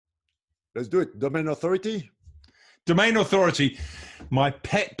Let's do it. Domain authority. Domain authority, my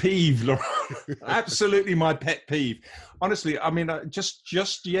pet peeve, Laurent. Absolutely my pet peeve. Honestly, I mean, just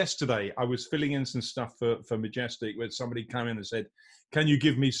yesterday, I was filling in some stuff for Majestic where somebody came in and said, can you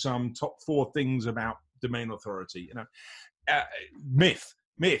give me some top 4 things about domain authority? You know, myth.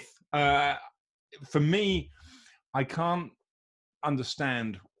 For me, I can't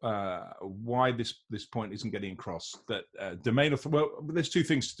understand why this point isn't getting across. That domain authority. Well, there's 2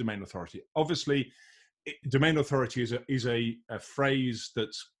 things to domain authority. Obviously, domain authority is a phrase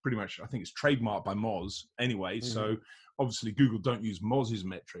that's pretty much, I think, it's trademarked by Moz anyway. Mm-hmm. So obviously, Google don't use Moz's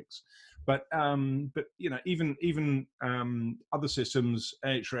metrics, but you know, even other systems,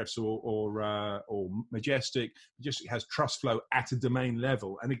 Ahrefs or Majestic has trust flow at a domain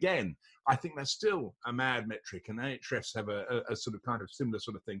level. And again, I think that's still a mad metric, and Ahrefs have a sort of kind of similar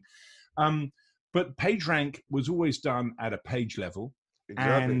sort of thing. But PageRank was always done at a page level.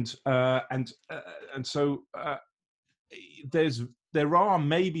 Exactly. And so there are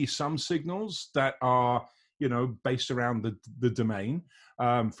maybe some signals that are, you know, based around the domain.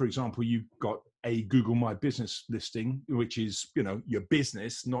 For example, you've got a Google My Business listing, which is, you know, your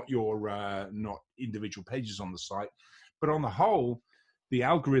business, not your not individual pages on the site. But on the whole, the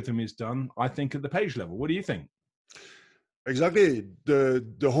algorithm is done, I think, at the page level. What do you think? Exactly. The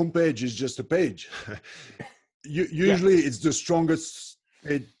homepage is just a page. Usually, it's the strongest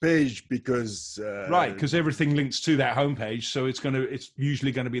page because right, because everything links to that homepage, so it's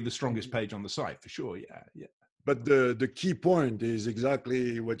usually going to be the strongest page on the site for sure. Yeah. But the key point is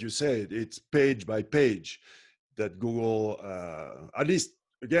exactly what you said. It's page by page that Google, at least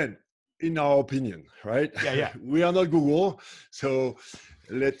again, in our opinion, right? Yeah. We are not Google, so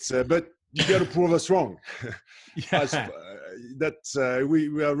let's. But you got to prove us wrong. We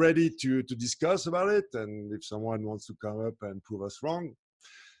are ready to discuss about it, and if someone wants to come up and prove us wrong,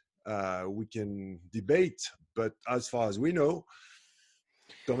 we can debate. But as far as we know,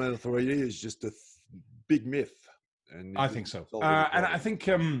 domain authority is just a big myth. And I think so. And I think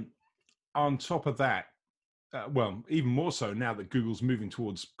on top of that, well, even more so now that Google's moving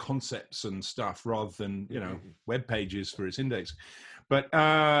towards concepts and stuff rather than, you know, web pages for its index. But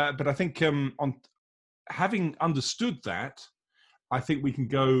I think on having understood that, I think we can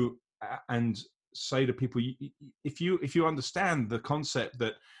go and say to people, if you understand the concept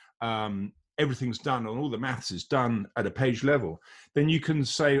that everything's done and all the maths is done at a page level, then you can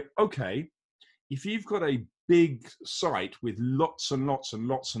say, okay, if you've got a big site with lots and lots and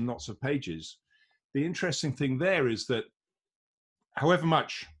lots and lots of pages, the interesting thing there is that however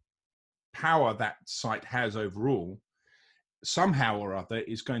much power that site has overall, somehow or other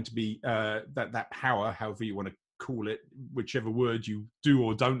is going to be that power, however you want to call it, whichever word you do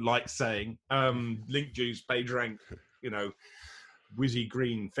or don't like saying, link juice, PageRank, you know, whizzy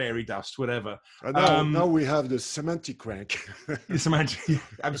green, fairy dust, whatever. Now we have the semantic rank.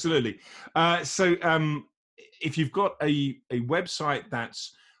 Absolutely. So if you've got a website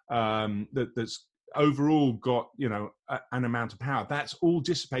that's overall got, you know, an amount of power, that's all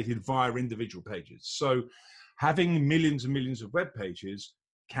dissipated via individual pages. So having millions and millions of web pages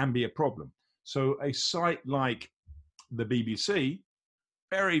can be a problem. So a site like the BBC,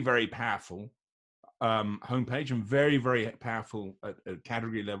 very, very powerful homepage and very, very powerful at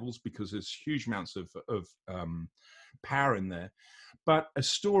category levels because there's huge amounts of power in there. But a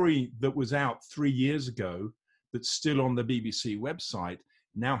story that was out 3 years ago that's still on the BBC website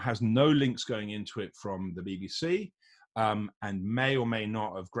now has no links going into it from the BBC and may or may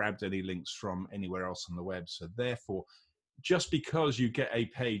not have grabbed any links from anywhere else on the web. So therefore, just because you get a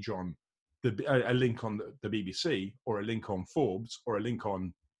page on a link on the BBC or a link on Forbes or a link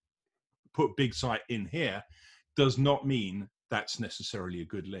on put big site in here does not mean that's necessarily a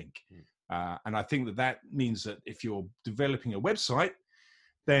good link. And I think that means that if you're developing a website,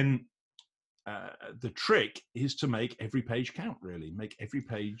 then the trick is to make every page count, really. Make every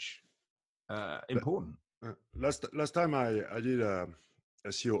page important. Last time I did a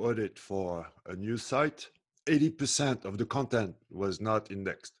SEO audit for a news site, 80% of the content was not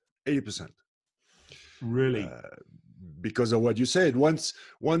indexed. 80%. Really? Because of what you said. Once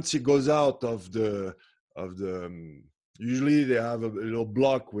it goes out of the usually they have a little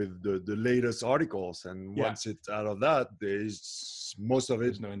block with the latest articles, and once it's out of that, there's most of it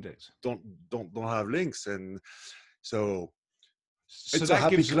there's no index. Don't have links, and so it's a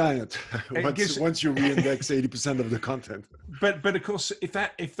happy client once you reindex 80% of the content. But of course,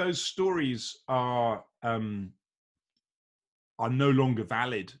 if those stories are no longer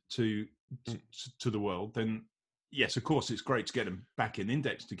valid to the world, then yes, of course, it's great to get them back in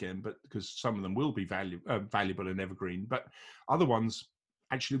indexed again, but because some of them will be valuable and evergreen, but other ones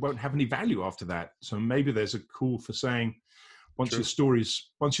actually won't have any value after that. So maybe there's a call for saying, once True.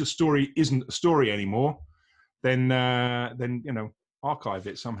 your story isn't a story anymore, then archive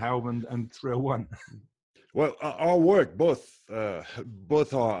it somehow and 301. Well, our work, both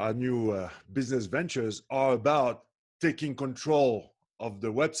our new business ventures, are about taking control of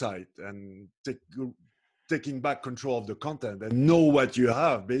the website and taking back control of the content and know what you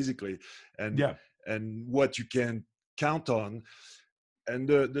have basically, and Yeah. and what you can count on. And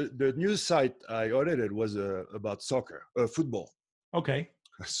the news site I audited was about soccer, football. Okay.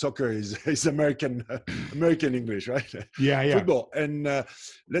 Soccer is American American English, right? Yeah. Yeah. Football. And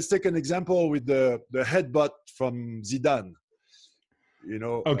let's take an example with the headbutt from Zidane.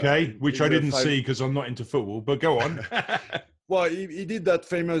 Okay. Which In I the didn't five. see because I'm not into football, but go on. Well, he did that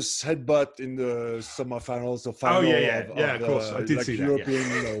famous headbutt in the semifinals or Oh, yeah. final Yeah. Yeah. Of course. I did like see that. Yeah.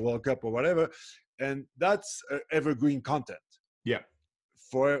 European World Cup or whatever, and that's evergreen content. Yeah.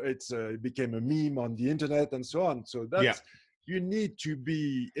 It became a meme on the internet and so on. So Yeah. that's, you need to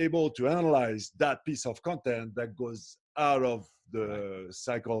be able to analyze that piece of content that goes out of the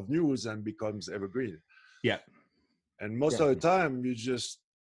cycle of news and becomes evergreen. Yeah. And most of the time you just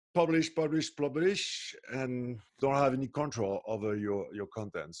publish, and don't have any control over your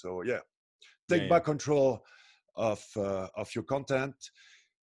content. So take back control of your content,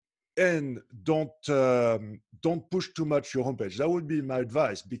 and don't push too much your homepage. That would be my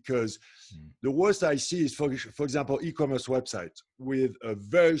advice, because the worst I see is, for example, e-commerce website with a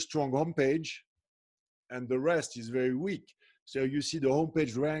very strong homepage and the rest is very weak. So you see the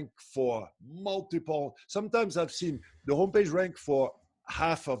homepage rank for multiple. Sometimes I've seen the homepage rank for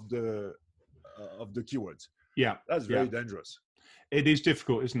half of the keywords. Yeah. That's very dangerous. It is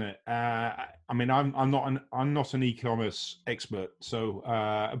difficult, isn't it? I mean, I'm not an e-commerce expert, so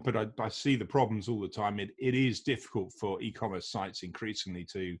but I see the problems all the time. It is difficult for e-commerce sites increasingly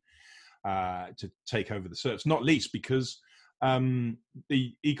to take over the search, not least because the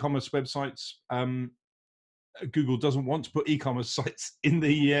e-commerce websites, Google doesn't want to put e-commerce sites in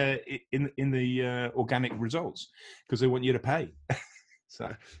the organic results because they want you to pay. So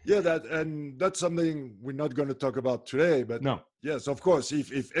that's something we're not going to talk about today. But no. Yes, of course,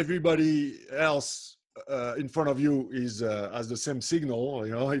 if everybody else in front of you is has the same signal,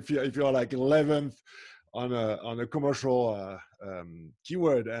 if you're like 11th on a commercial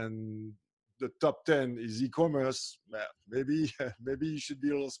keyword and the top 10 is e-commerce, maybe you should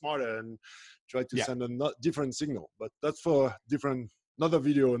be a little smarter and try to send a different signal. But that's for another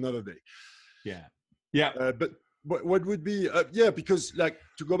video, another day. But what would be because, like,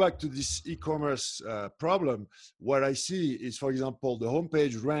 to go back to this e-commerce problem, what I see is, for example, the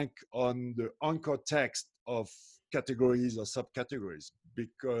homepage rank on the anchor text of categories or subcategories,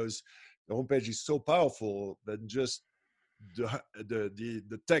 because the homepage is so powerful that just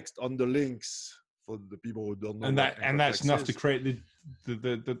the text on the links, for the people who don't know, and that's enough to create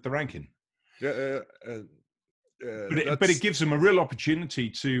the ranking. But it gives them a real opportunity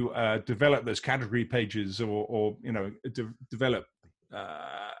to develop those category pages, or develop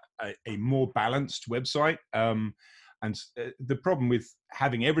a more balanced website. And the problem with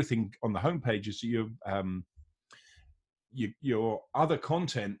having everything on the homepage is your other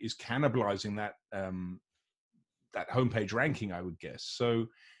content is cannibalizing that that homepage ranking, I would guess. So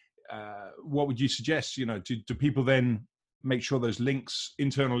what would you suggest? Do people then make sure those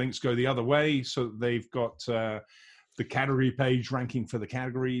internal links go the other way, so that they've got the category page ranking for the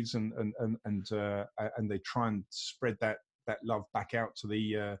categories, and they try and spread that love back out to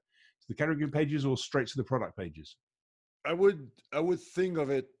the category pages, or straight to the product pages? I would think of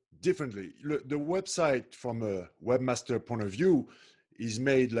it differently. Look, the website from a webmaster point of view is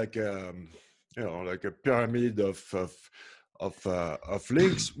made like like a pyramid of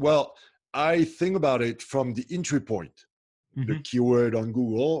links. Well, I think about it from the entry point, the keyword on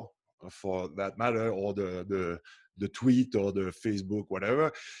Google, for that matter, or the tweet or the Facebook,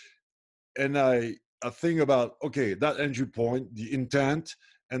 whatever. And I think about, okay, that entry point, the intent,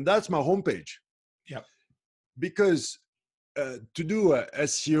 and that's my homepage. Yep. Because to do a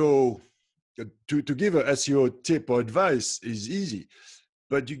SEO, to give a SEO tip or advice is easy,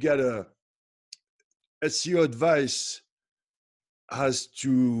 but you get a SEO advice has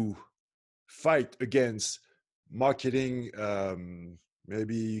to fight against marketing.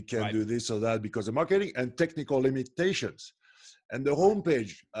 Maybe you can do this or that because of marketing, and technical limitations. And the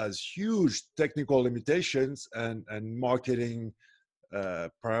homepage has huge technical limitations and marketing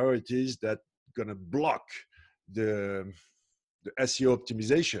priorities that gonna block the SEO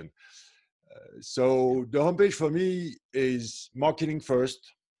optimization. So the homepage for me is marketing first,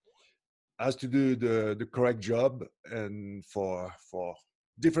 has to do the correct job, and for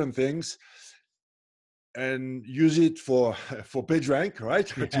different things and use it for PageRank,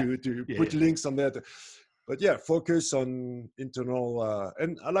 right? Yeah. to Yeah, put yeah. links on there. But yeah, focus on internal,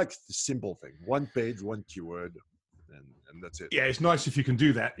 and I like the simple thing: one page, one keyword, and that's it. Yeah, it's nice if you can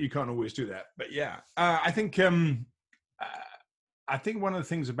do that. You can't always do that, but yeah, I think one of the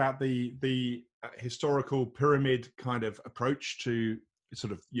things about the historical pyramid kind of approach to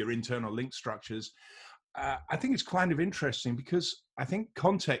sort of your internal link structures, I think it's kind of interesting because I think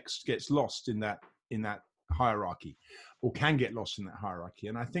context gets lost in that hierarchy, or can get lost in that hierarchy.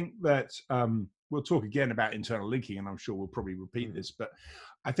 And I think that we'll talk again about internal linking, and I'm sure we'll probably repeat this, but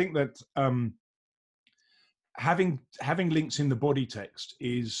I think that having links in the body text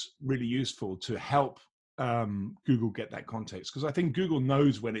is really useful to help Google get that context, because I think Google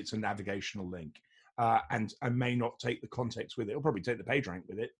knows when it's a navigational link, and may not take the context with it. It'll probably take the page rank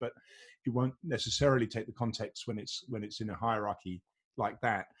with it, but it won't necessarily take the context when it's in a hierarchy like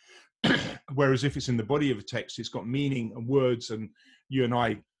that. Whereas if it's in the body of a text, it's got meaning and words, and you and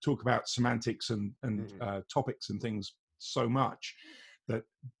I talk about semantics and topics and things so much that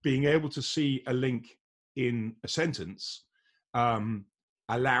being able to see a link in a sentence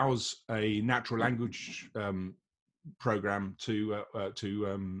allows a natural language program to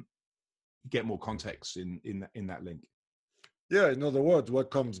get more context in that link. Yeah, in other words,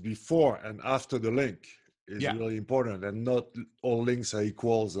 what comes before and after the link is Yeah. really important, and not all links are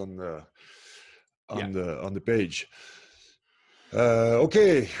equals on the page.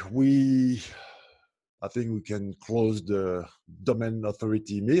 Okay, I think we can close the domain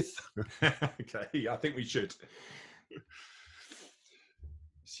authority myth. Okay, I think we should.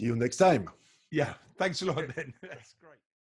 See you next time. Yeah, thanks a lot then. That's great.